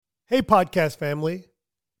Hey, podcast family.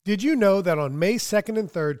 Did you know that on May 2nd and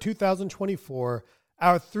 3rd, 2024,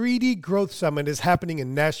 our 3D Growth Summit is happening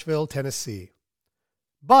in Nashville, Tennessee?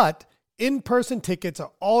 But in-person tickets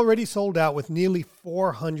are already sold out with nearly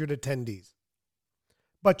 400 attendees.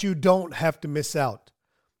 But you don't have to miss out.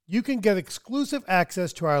 You can get exclusive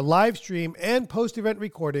access to our live stream and post-event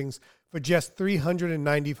recordings for just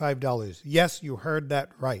 $395. Yes, you heard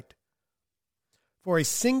that right. For a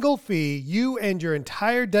single fee, you and your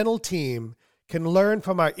entire dental team can learn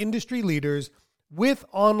from our industry leaders with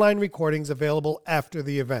online recordings available after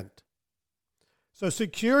the event. So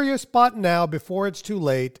secure your spot now before it's too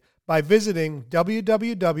late by visiting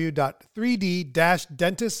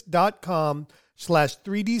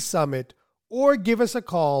www.3d-dentist.com/3D Summit or give us a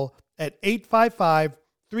call at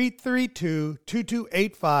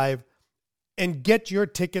 855-332-2285 and get your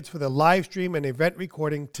tickets for the live stream and event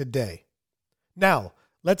recording today. Now,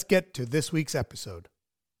 let's get to this week's episode.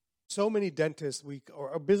 So many dentists,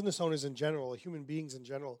 or business owners in general, or human beings in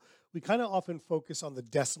general, we kind of often focus on the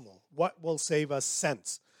decimal. What will save us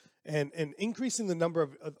cents? And increasing the number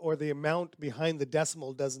of, or the amount behind the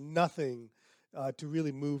decimal does nothing to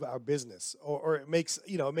really move our business. Or it makes,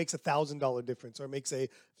 it makes $1,000 difference, or it makes a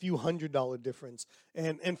few $100 difference.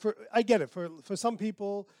 And I get it, for some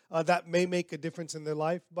people that may make a difference in their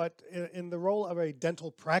life, but in the role of a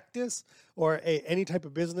dental practice or any type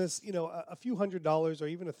of business, a few $100 or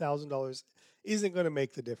even $1,000 isn't going to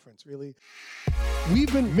make the difference, really.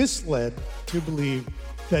 We've been misled to believe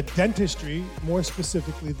that dentistry, more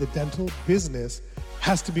specifically the dental business,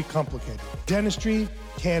 has to be complicated. Dentistry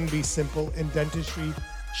can be simple, and dentistry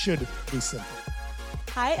should be simple.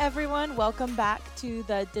 Hi, everyone. Welcome back to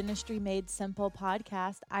the Dentistry Made Simple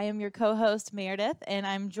podcast. I am your co-host, Meredith, and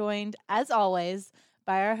I'm joined, as always,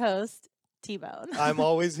 by our host, T-Bone. I'm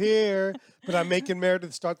always here, but I'm making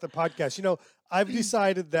Meredith start the podcast. I've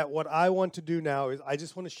decided that what I want to do now is I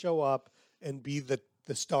just want to show up and be the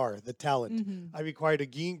star, the talent. Mm-hmm. I required a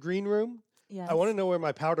green room. Yes. I want to know where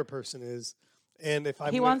my powder person is. And if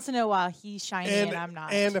he wants to know why he's shiny and I'm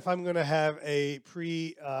not. And if I'm going to have a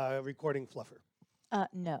pre-recording fluffer.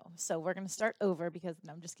 No. So we're going to start over because,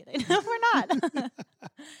 no, I'm just kidding. We're not.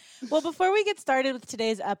 Well, before we get started with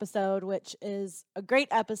today's episode, which is a great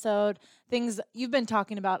episode, things you've been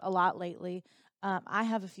talking about a lot lately, I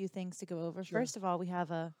have a few things to go over. Sure. First of all, we have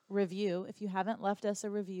a review. If you haven't left us a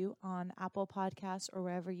review on Apple Podcasts or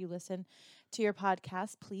wherever you listen to your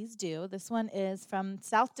podcast, please do. This one is from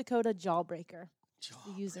South Dakota Jawbreaker.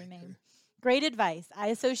 The username. Great advice. I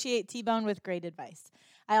associate T-Bone with great advice.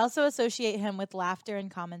 I also associate him with laughter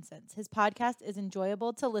and common sense. His podcast is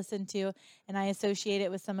enjoyable to listen to, and I associate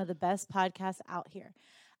it with some of the best podcasts out here.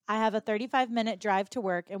 I have a 35-minute drive to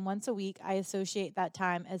work, and once a week, I associate that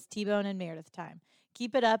time as T-Bone and Meredith time.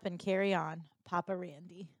 Keep it up and carry on. Papa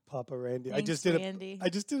Randy. Papa Randy. Thanks, I just did Randy. a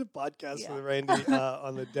podcast with Randy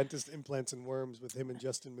on the dentist implants and worms with him and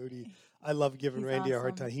Justin Moody. I love giving Randy a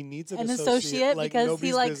hard time. He needs an associate like because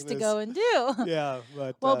he likes to go and do. Yeah,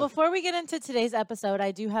 but well, before we get into today's episode,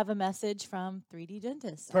 I do have a message from 3D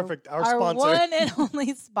Dentist. Perfect. Our sponsor. Our one and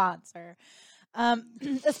only sponsor.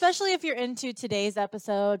 Especially if you're into today's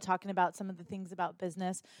episode, talking about some of the things about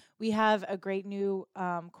business, we have a great new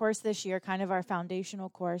course this year, kind of our foundational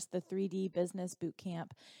course, the 3D Business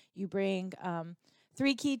Bootcamp. You bring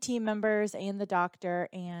 3 key team members and the doctor,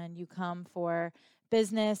 and you come for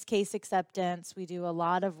business, case acceptance. We do a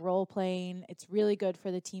lot of role playing. It's really good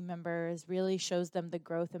for the team members, really shows them the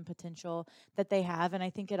growth and potential that they have. And I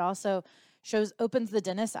think it also opens the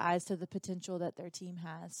dentist's eyes to the potential that their team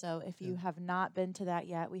has. So if you have not been to that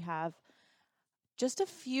yet, we have just a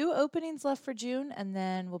few openings left for June, and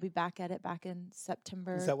then we'll be back at it back in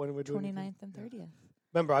September. Is that when we're doing 29th and 30th. Yeah.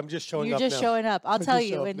 Remember, I'm just showing up You're just showing up. I'll tell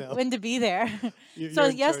you when to be there. So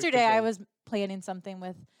yesterday I was planning something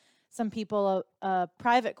with some people, a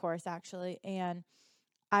private course actually, and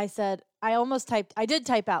I said, I did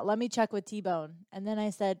type out, let me check with T-Bone. And then I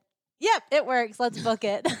said, yep, it works. Let's book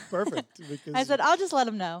it. Perfect. I said, I'll just let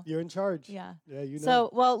him know. You're in charge. Yeah. Yeah, you know. So,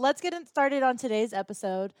 well, let's get started on today's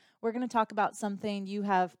episode. We're going to talk about something you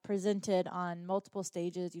have presented on multiple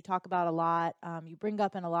stages. You talk about a lot. You bring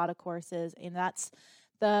up in a lot of courses, and that's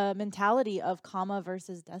the mentality of comma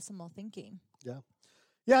versus decimal thinking. Yeah.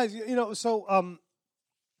 Yeah, so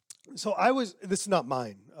I was, this is not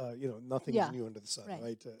mine, nothing is new under the sun,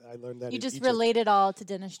 right? I learned that you just relate it all to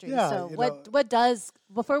dentistry. Yeah, so what does,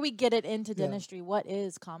 before we get it into dentistry, what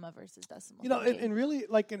is comma versus decimal? And really,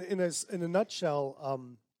 like in a nutshell,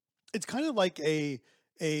 it's kind of like a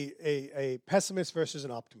pessimist versus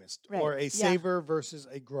an optimist, or a saver versus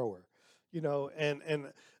a grower.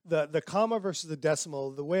 And the comma versus the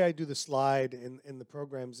decimal, the way I do the slide in the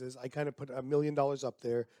programs is I kind of put $1 million up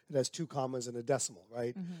there. It has 2 commas and a decimal,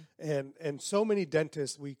 right? And so many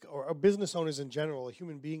dentists, or business owners in general, or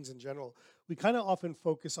human beings in general, we kind of often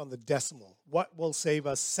focus on the decimal. What will save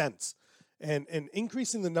us cents? And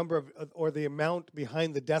increasing the number of, or the amount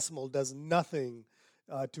behind the decimal does nothing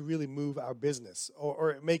to really move our business,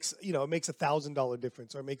 or it makes $1,000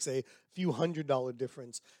 difference, or it makes a few $100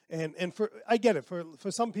 difference. And I get it,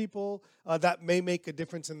 for some people that may make a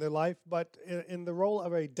difference in their life, but in the role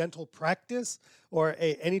of a dental practice or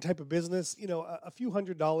any type of business, a few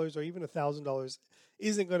 $100 or even $1,000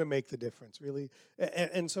 isn't going to make the difference, really.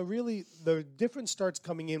 And so really the difference starts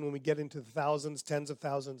coming in when we get into the thousands, tens of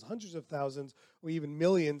thousands, hundreds of thousands, or even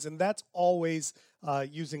millions, and that's always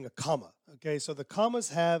using a comma, okay? So the commas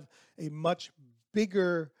have a much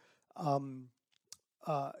bigger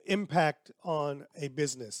impact on a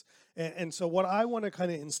business. And so what I want to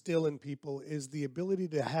kind of instill in people is the ability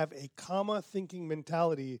to have a comma thinking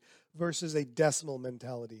mentality versus a decimal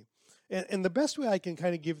mentality. And the best way I can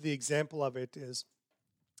kind of give the example of it is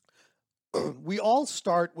we all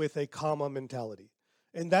start with a comma mentality.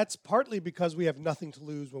 And that's partly because we have nothing to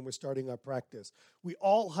lose when we're starting our practice. We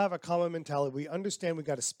all have a comma mentality. We understand we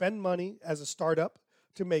got to spend money as a startup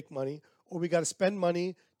to make money, or we got to spend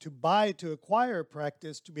money to acquire a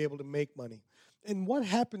practice to be able to make money. And what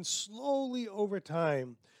happens slowly over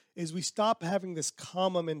time is we stop having this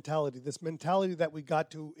comma mentality, this mentality that we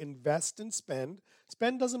got to invest and spend.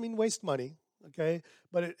 Spend doesn't mean waste money, okay?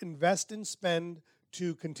 But invest and spend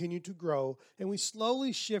to continue to grow, and we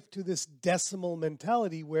slowly shift to this decimal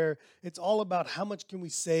mentality where it's all about how much can we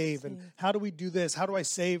save and how do we do this? How do I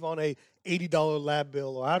save on a $80 lab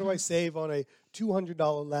bill, or how do I save on a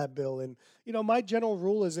 $200 lab bill? And my general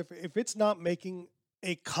rule is if it's not making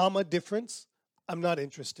a comma difference, I'm not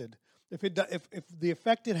interested. If the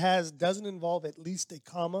effect it has doesn't involve at least a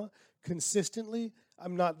comma consistently,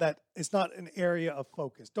 it's not an area of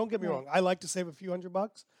focus. Don't get me wrong. I like to save a few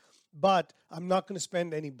 $100, but I'm not going to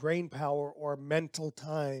spend any brain power or mental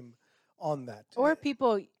time on that. Or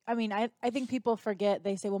people, I think people forget.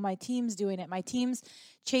 They say, well, my team's doing it. My team's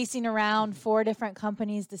chasing around 4 different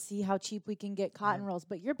companies to see how cheap we can get cotton rolls.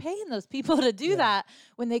 But you're paying those people to do that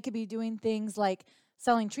when they could be doing things like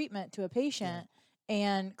selling treatment to a patient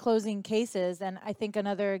and closing cases. And I think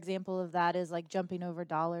another example of that is like jumping over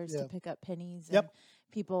dollars to pick up pennies. And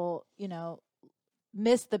people,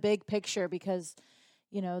 miss the big picture because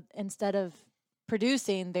instead of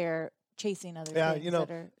producing, they're chasing other things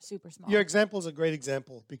that are super small. Your example is a great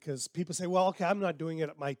example because people say, well, okay, I'm not doing it.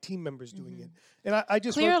 My team member's doing it. And I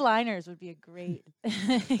just clear aligners would be a great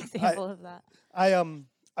example of that.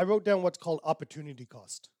 I wrote down what's called opportunity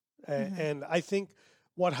cost. And I think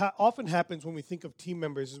what often happens when we think of team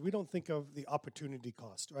members is we don't think of the opportunity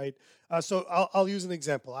cost, right? So I'll use an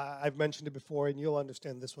example. I've mentioned it before, and you'll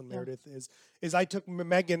understand this one, Meredith, is I took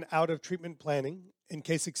Megan out of treatment planning in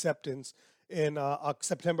case acceptance in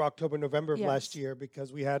September, October, November of last year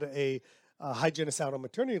because we had a hygienist out on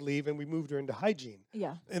maternity leave, and we moved her into hygiene.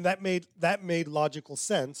 Yeah. And that made logical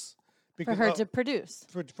sense. For her to produce.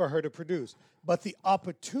 For her to produce. But the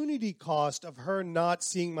opportunity cost of her not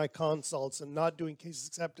seeing my consults and not doing case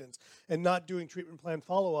acceptance and not doing treatment plan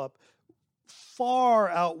follow-up far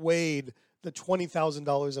outweighed the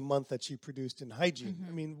 $20,000 a month that she produced in hygiene.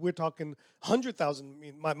 I mean, we're talking $100,000. I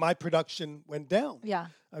mean, my production went down. Yeah.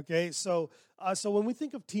 Okay, so when we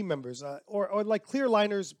think of team members or like clear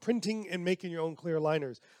liners, printing and making your own clear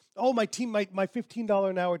liners, oh, my $15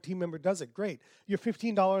 an hour team member does it. Great. Your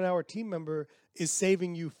 $15 an hour team member is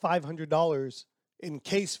saving you $500 in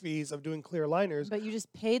case fees of doing clear liners. But you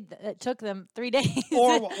just paid. It took them 3 days.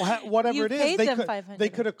 Or whatever it is. They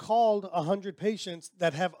could have called 100 patients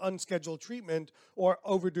that have unscheduled treatment or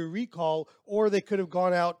overdue recall, or they could have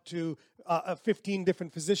gone out to 15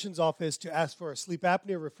 different physicians' office to ask for sleep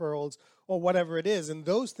apnea referrals or whatever it is. And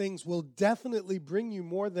those things will definitely bring you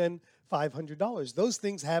more than $500. Those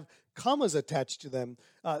things have commas attached to them.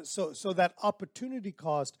 So that opportunity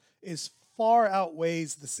cost is far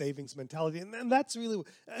outweighs the savings mentality. And that's really,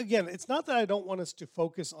 again, it's not that I don't want us to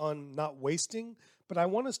focus on not wasting, but I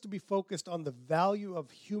want us to be focused on the value of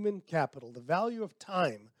human capital, the value of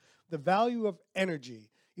time, the value of energy.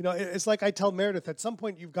 It's like I tell Meredith, at some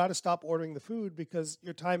point you've got to stop ordering the food because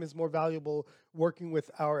your time is more valuable working with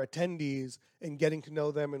our attendees and getting to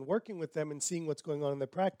know them and working with them and seeing what's going on in their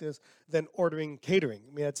practice than ordering catering.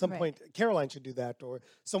 I mean, at some point, Caroline should do that, or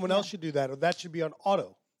someone else should do that, or that should be on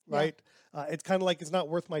auto, right? It's kind of like it's not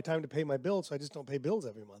worth my time to pay my bills, so I just don't pay bills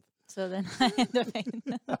every month. So then I end up paying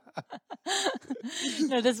them.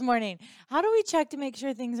 No, this morning. How do we check to make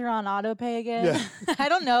sure things are on auto pay again? Yeah. I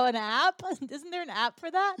don't know. An app? Isn't there an app for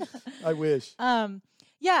that? I wish.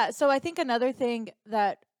 Yeah. So I think another thing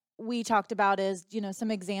that we talked about is,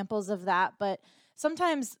 some examples of that. But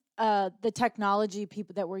sometimes the technology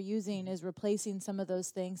people that we're using is replacing some of those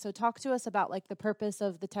things. So talk to us about like the purpose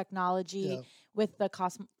of the technology with the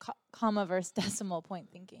comma versus decimal point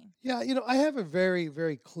thinking. Yeah, I have a very,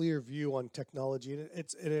 very clear view on technology,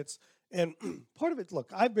 and part of it.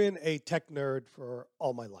 Look, I've been a tech nerd for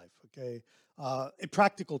all my life. Okay, a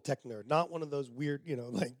practical tech nerd, not one of those weird,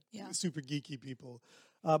 super geeky people.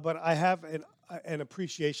 But I have an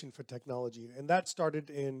appreciation for technology, and that started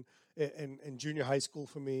in junior high school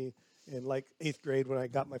for me, in like 8th grade when I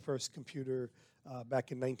got my first computer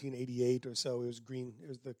back in 1988 or so. It was green.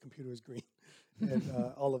 The computer was green, and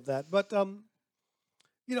all of that. But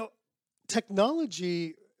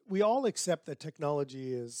technology. We all accept that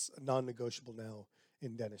technology is non-negotiable now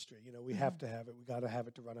in dentistry. We have to have it. We got to have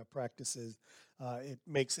it to run our practices. It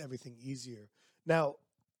makes everything easier. Now,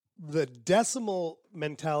 the decimal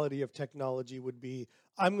mentality of technology would be,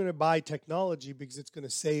 I'm going to buy technology because it's going to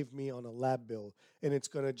save me on a lab bill, and it's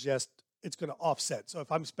going to offset. So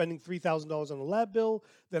if I'm spending $3,000 on a lab bill,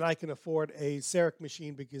 then I can afford a CEREC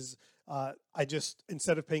machine because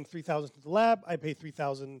instead of paying $3,000 to the lab, I pay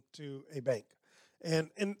 $3,000 to a bank.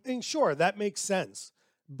 And sure, that makes sense.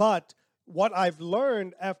 But what I've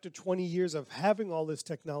learned after 20 years of having all this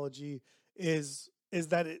technology is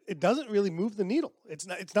that it doesn't really move the needle.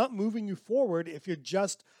 It's not moving you forward if you're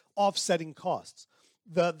just offsetting costs.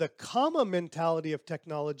 The comma mentality of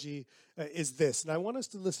technology is this, and I want us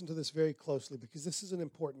to listen to this very closely because this is an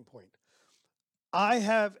important point. I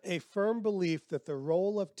have a firm belief that the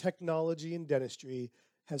role of technology in dentistry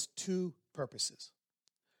has two purposes.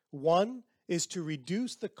 One is to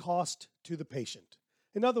reduce the cost to the patient.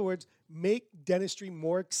 In other words, make dentistry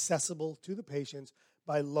more accessible to the patients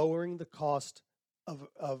by lowering the cost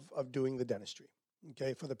of doing the dentistry,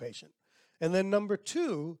 okay, for the patient. And then number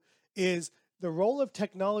two is the role of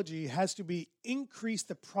technology has to be increase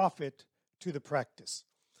the profit to the practice.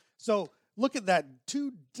 So look at that,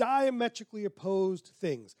 two diametrically opposed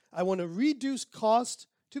things. I want to reduce cost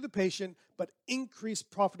to the patient, but increase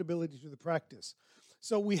profitability to the practice.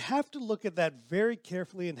 So we have to look at that very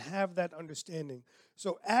carefully and have that understanding.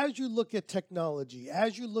 So as you look at technology,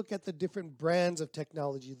 as you look at the different brands of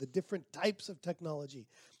technology, the different types of technology,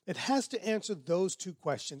 it has to answer those two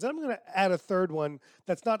questions. And I'm going to add a third one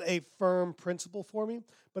that's not a firm principle for me,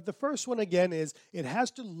 but the first one again is it has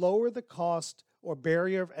to lower the cost or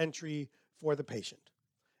barrier of entry for the patient.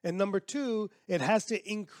 And number two, it has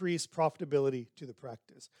to increase profitability to the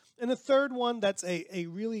practice. And the third one, that's a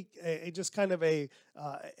really just kind of a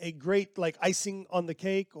great like icing on the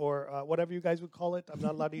cake or whatever you guys would call it. I'm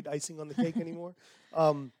not allowed to eat icing on the cake anymore.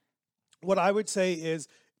 What I would say is,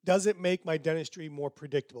 does it make my dentistry more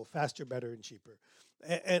predictable, faster, better, and cheaper?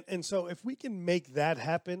 And so if we can make that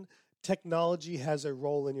happen, technology has a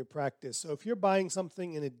role in your practice. So if you're buying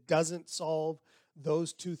something and it doesn't solve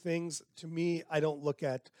those two things, to me, I don't look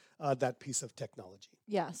at that piece of technology.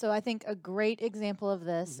 Yeah, so I think a great example of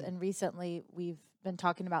this, and recently we've been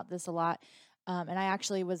talking about this a lot, and I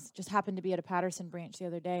actually happened to be at a Patterson branch the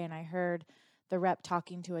other day, and I heard the rep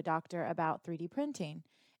talking to a doctor about 3D printing.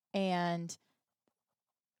 And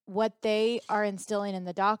what they are instilling in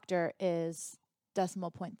the doctor is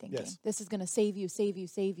decimal point thinking. Yes. This is going to save you.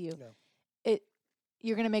 Yeah.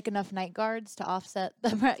 You're going to make enough night guards to offset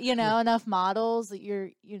the, enough models that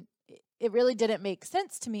it really didn't make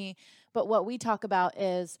sense to me. But what we talk about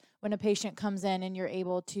is when a patient comes in and you're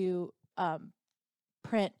able to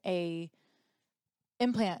print a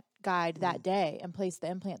implant guide that day and place the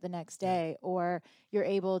implant the next day, or you're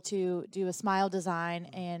able to do a smile design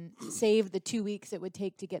and save the 2 weeks it would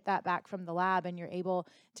take to get that back from the lab, and you're able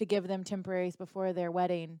to give them temporaries before their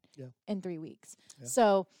wedding in 3 weeks. Yeah.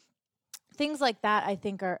 So things like that, I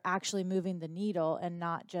think, are actually moving the needle and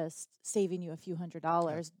not just saving you a few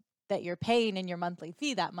 $100s that you're paying in your monthly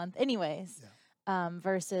fee that month anyways,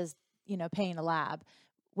 versus, paying a lab.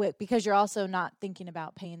 Because you're also not thinking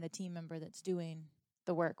about paying the team member that's doing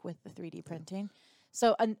the work with the 3D printing.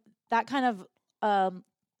 So that kind of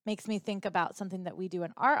makes me think about something that we do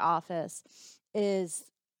in our office is,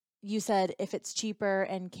 you said if it's cheaper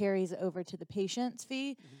and carries over to the patient's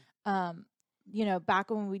fee, back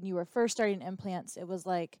when you were first starting implants, it was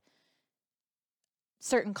like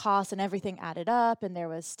certain costs and everything added up, and there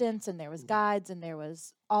was stents and there was guides and there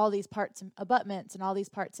was all these parts and abutments and all these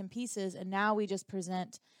parts and pieces. And now we just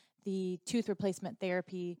present the tooth replacement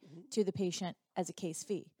therapy to the patient as a case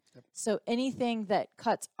fee. Yep. So anything that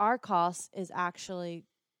cuts our costs is actually,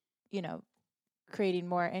 creating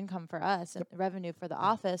more income for us and revenue for the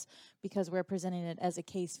office because we're presenting it as a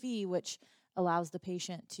case fee, which allows the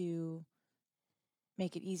patient to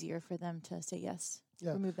make it easier for them to say yes,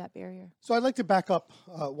 remove that barrier. So I'd like to back up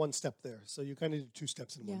one step there. So you kind of did two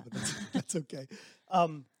steps in one, but that's okay.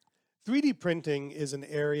 3D printing is an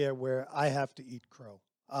area where I have to eat crow.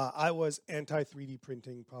 I was anti-3D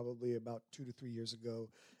printing probably about 2 to 3 years ago.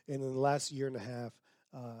 And in the last year and a half,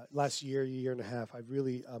 I've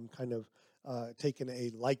really kind of taken a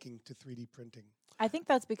liking to 3D printing. I think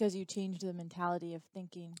that's because you changed the mentality of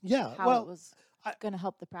thinking how it was going to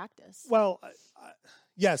help the practice. Well,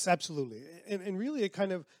 yes, absolutely. And really it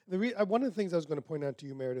kind of, one of the things I was going to point out to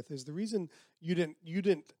you, Meredith, is the reason you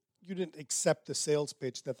didn't accept the sales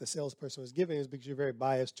pitch that the salesperson was giving is because you're very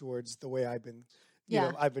biased towards the way I've been,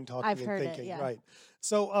 I've been talking and thinking, right?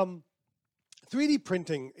 So 3D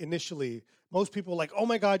printing initially, most people are like, oh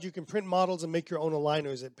my God, you can print models and make your own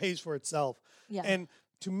aligners. It pays for itself. Yeah. And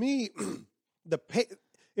to me,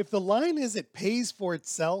 if the line is it pays for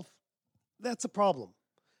itself, that's a problem.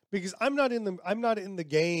 Because I'm not in the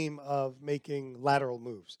game of making lateral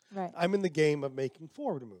moves. Right. I'm in the game of making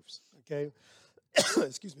forward moves. Okay.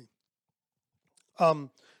 Excuse me.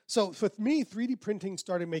 So for me, 3D printing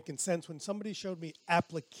started making sense when somebody showed me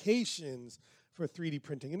applications for 3D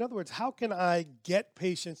printing. In other words, how can I get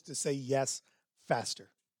patients to say yes faster?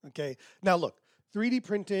 Okay. Now look, 3D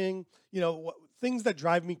printing, things that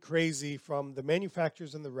drive me crazy from the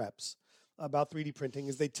manufacturers and the reps about 3D printing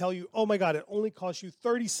is they tell you, oh my God, it only costs you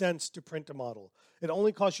 30 cents to print a model. It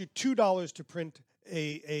only costs you $2 to print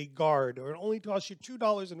a guard, or it only costs you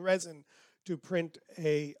 $2 in resin to print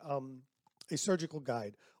a surgical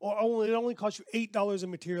guide, or it only costs you $8 in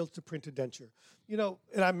materials to print a denture.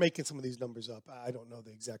 And I'm making some of these numbers up. I don't know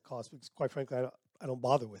the exact cost because, quite frankly, I don't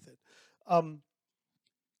bother with it.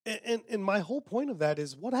 And my whole point of that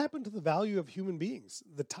is what happened to the value of human beings,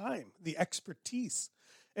 the time, the expertise.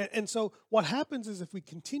 And so what happens is if we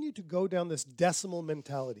continue to go down this decimal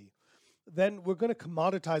mentality, then we're going to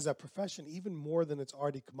commoditize that profession even more than it's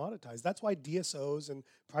already commoditized. That's why DSOs and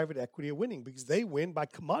private equity are winning, because they win by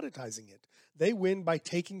commoditizing it. They win by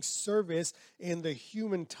taking service and the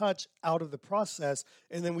human touch out of the process.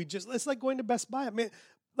 And then it's like going to Best Buy. I mean,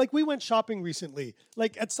 like we went shopping recently.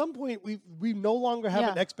 Like at some point, we no longer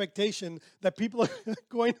have an expectation that people are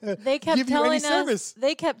going to give you any service.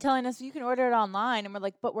 They kept telling us you can order it online, and we're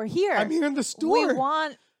like, but we're here. I'm here in the store. We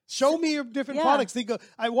want. Show me your different products. They go.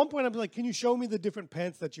 At one point, I'm like, can you show me the different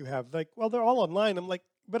pants that you have? Like, well, they're all online. I'm like,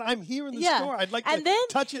 but I'm here in the store. I'd like to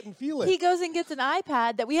touch it and feel it. He goes and gets an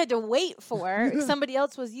iPad that we had to wait for. Somebody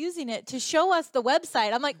else was using it to show us the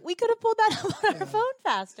website. I'm like, we could have pulled that up on our phone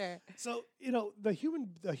faster. So, the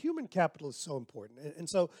human capital is so important. And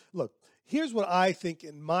so, look, here's what I think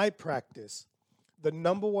in my practice, the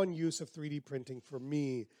number one use of 3D printing for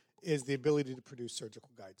me is the ability to produce surgical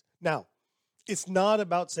guides. Now, it's not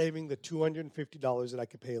about saving the $250 that I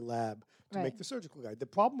could pay a lab to make the surgical guide. The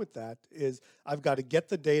problem with that is I've got to get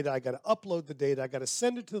the data, I got to upload the data, I got to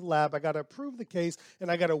send it to the lab, I got to approve the case, and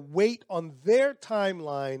I got to wait on their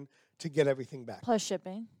timeline to get everything back. Plus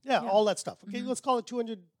shipping. Yeah, all that stuff. Okay, let's call it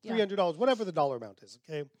 $200, $300, whatever the dollar amount is,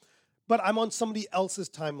 okay? But I'm on somebody else's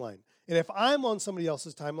timeline. And if I'm on somebody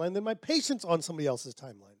else's timeline, then my patient's on somebody else's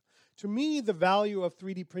timeline. To me, the value of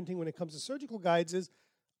 3D printing when it comes to surgical guides is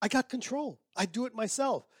I got control. I do it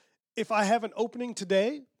myself. If I have an opening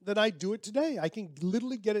today, then I do it today. I can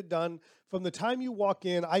literally get it done. From the time you walk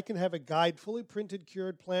in, I can have a guide fully printed,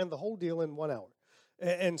 cured, planned, the whole deal in 1 hour.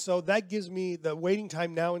 And so that gives me the waiting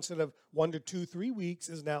time now, instead of 1 to 2, 3 weeks,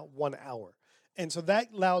 is now 1 hour. And so that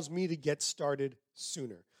allows me to get started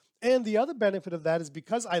sooner. And the other benefit of that is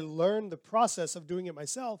because I learned the process of doing it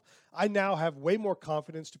myself, I now have way more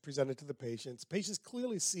confidence to present it to the patients. Patients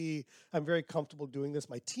clearly see I'm very comfortable doing this.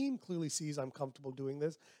 My team clearly sees I'm comfortable doing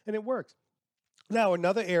this, and it works. Now,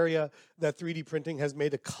 another area that 3D printing has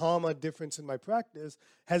made a comma difference in my practice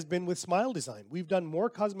has been with Smile Design. We've done more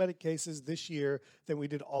cosmetic cases this year than we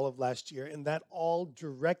did all of last year, and that all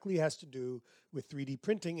directly has to do with 3D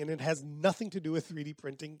printing, and it has nothing to do with 3D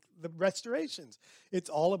printing the restorations. It's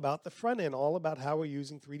all about the front end, all about how we're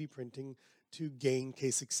using 3D printing to gain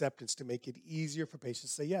case acceptance, to make it easier for patients to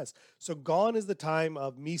say yes. So gone is the time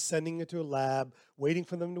of me sending it to a lab, waiting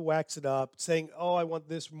for them to wax it up, saying, oh, I want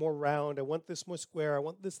this more round, I want this more square, I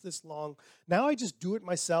want this long. Now I just do it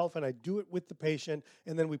myself, and I do it with the patient,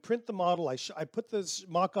 and then we print the model. I put this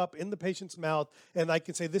mock-up in the patient's mouth, and I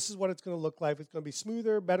can say, this is what it's going to look like. It's going to be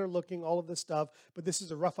smoother, better looking, all of this stuff, but this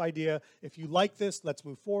is a rough idea. If you like this, let's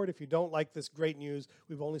move forward. If you don't like this, great news.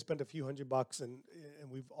 We've only spent a few $100, and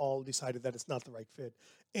we've all decided that it's not the right fit.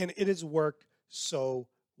 And it has worked so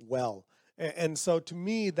well. And so to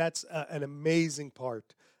me, that's an amazing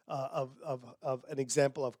part of an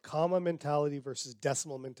example of comma mentality versus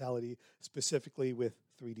decimal mentality, specifically with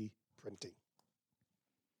 3D printing.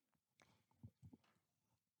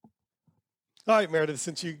 All right, Meredith,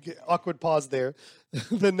 since you get awkward pause there,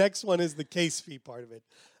 the next one is the case fee part of it.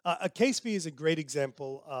 A case fee is a great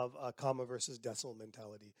example of a comma versus decimal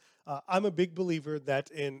mentality. I'm a big believer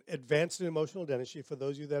that in advanced and emotional dentistry, for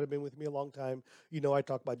those of you that have been with me a long time, you know I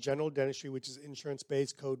talk about general dentistry, which is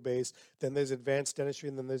insurance-based, code-based. Then there's advanced dentistry,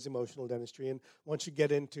 and then there's emotional dentistry. And once you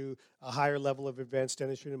get into a higher level of advanced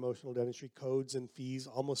dentistry and emotional dentistry, codes and fees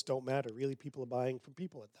almost don't matter. Really, people are buying from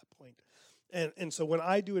people at that point. And so when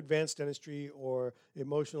I do advanced dentistry or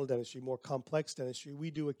emotional dentistry, more complex dentistry,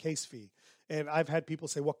 we do a case fee. And I've had people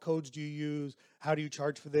say, what codes do you use? How do you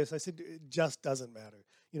charge for this? I said, it just doesn't matter.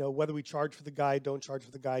 You know, whether we charge for the guide, don't charge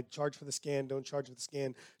for the guide, charge for the scan, don't charge for the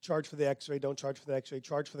scan, charge for the x-ray, don't charge for the x-ray,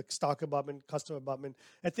 charge for the stock abutment, custom abutment.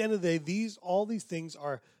 At the end of the day, all these things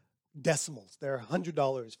are decimals. They're $100,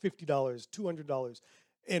 $50, $200.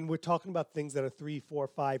 And we're talking about things that are $3, $4,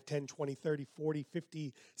 $5, $10, $20, $30, $40,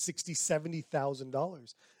 $50, $60,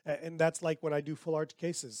 $70,000. And that's like when I do full arch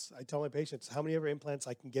cases. I tell my patients how many ever implants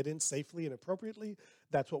I can get in safely and appropriately.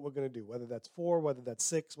 That's what we're going to do. Whether that's 4, whether that's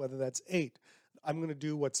 6, whether that's 8. I'm going to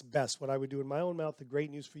do what's best. What I would do in my own mouth, the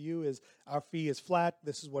great news for you is our fee is flat.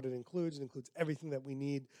 This is what it includes. It includes everything that we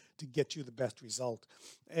need to get you the best result.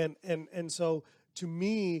 And so to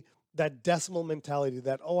me, that decimal mentality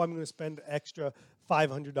that, I'm going to spend extra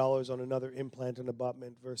 $500 on another implant and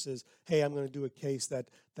abutment versus, hey, I'm going to do a case that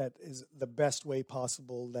is the best way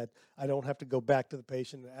possible, that I don't have to go back to the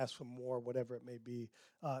patient and ask for more, whatever it may be.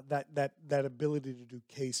 That ability to do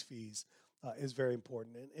case fees is very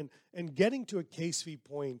important. And getting to a case fee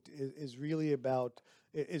point is really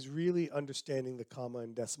understanding the comma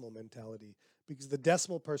and decimal mentality, because the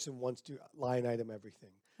decimal person wants to line item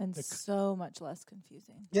everything. And so much less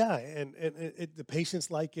confusing. Yeah, and the patients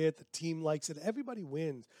like it, the team likes it, everybody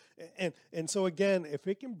wins. And so again, if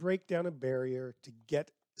it can break down a barrier to get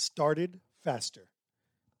started faster,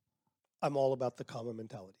 I'm all about the comma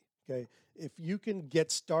mentality, okay? If you can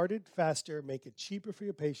get started faster, make it cheaper for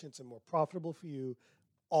your patients and more profitable for you,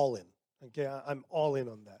 all in. Okay, I'm all in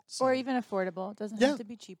on that. So. Or even affordable. It doesn't have to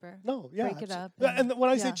be cheaper. No, yeah. Break it up. And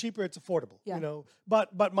when I say cheaper, it's affordable. You know,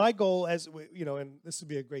 but my goal, as we, and this would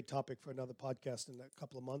be a great topic for another podcast in a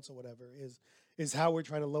couple of months or whatever, is how we're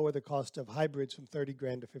trying to lower the cost of hybrids from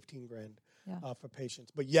 $30,000 to $15,000 for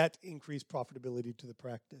patients, but yet increase profitability to the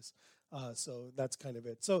practice. So that's kind of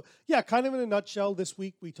it. So yeah, kind of in a nutshell, this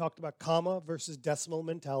week we talked about comma versus decimal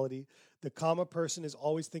mentality. The comma person is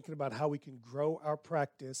always thinking about how we can grow our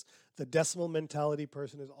practice. The decimal mentality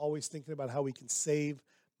person is always thinking about how we can save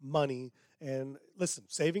money. And listen,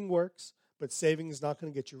 saving works, but saving is not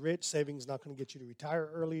going to get you rich. Saving is not going to get you to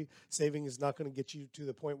retire early. Saving is not going to get you to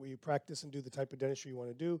the point where you practice and do the type of dentistry you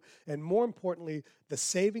want to do. And more importantly, the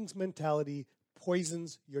savings mentality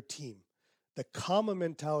poisons your team. The comma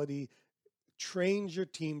mentality trains your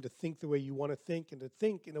team to think the way you want to think and to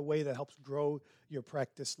think in a way that helps grow your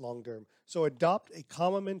practice long term. So adopt a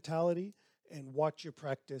comma mentality and watch your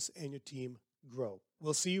practice and your team grow.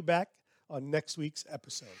 We'll see you back on next week's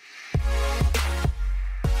episode.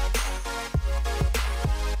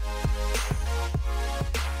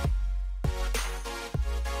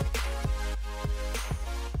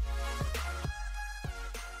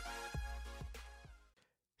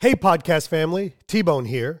 Hey, podcast family, T-Bone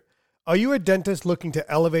here. Are you a dentist looking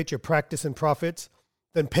to elevate your practice and profits?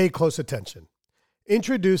 Then pay close attention.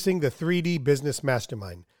 Introducing the 3D Business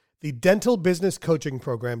Mastermind, the dental business coaching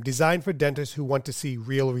program designed for dentists who want to see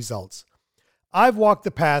real results. I've walked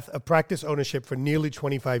the path of practice ownership for nearly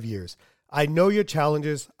 25 years. I know your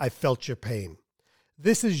challenges. I felt your pain.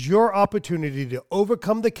 This is your opportunity to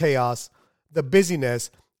overcome the chaos, the busyness,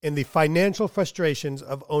 and the financial frustrations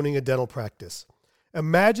of owning a dental practice.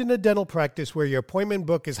 Imagine a dental practice where your appointment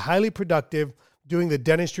book is highly productive, doing the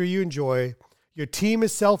dentistry you enjoy, your team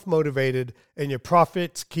is self-motivated, and your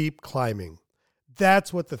profits keep climbing.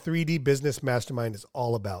 That's what the 3D Business Mastermind is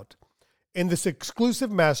all about. In this exclusive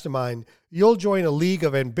mastermind, you'll join a league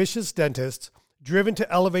of ambitious dentists driven to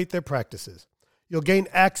elevate their practices. You'll gain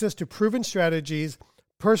access to proven strategies,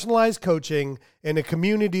 personalized coaching, and a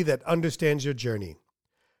community that understands your journey.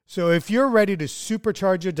 So if you're ready to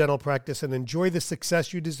supercharge your dental practice and enjoy the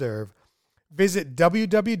success you deserve, visit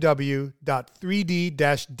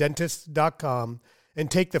www.3d-dentists.com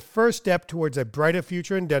and take the first step towards a brighter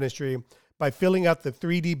future in dentistry by filling out the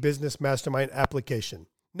 3D Business Mastermind application.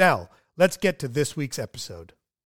 Now, let's get to this week's episode.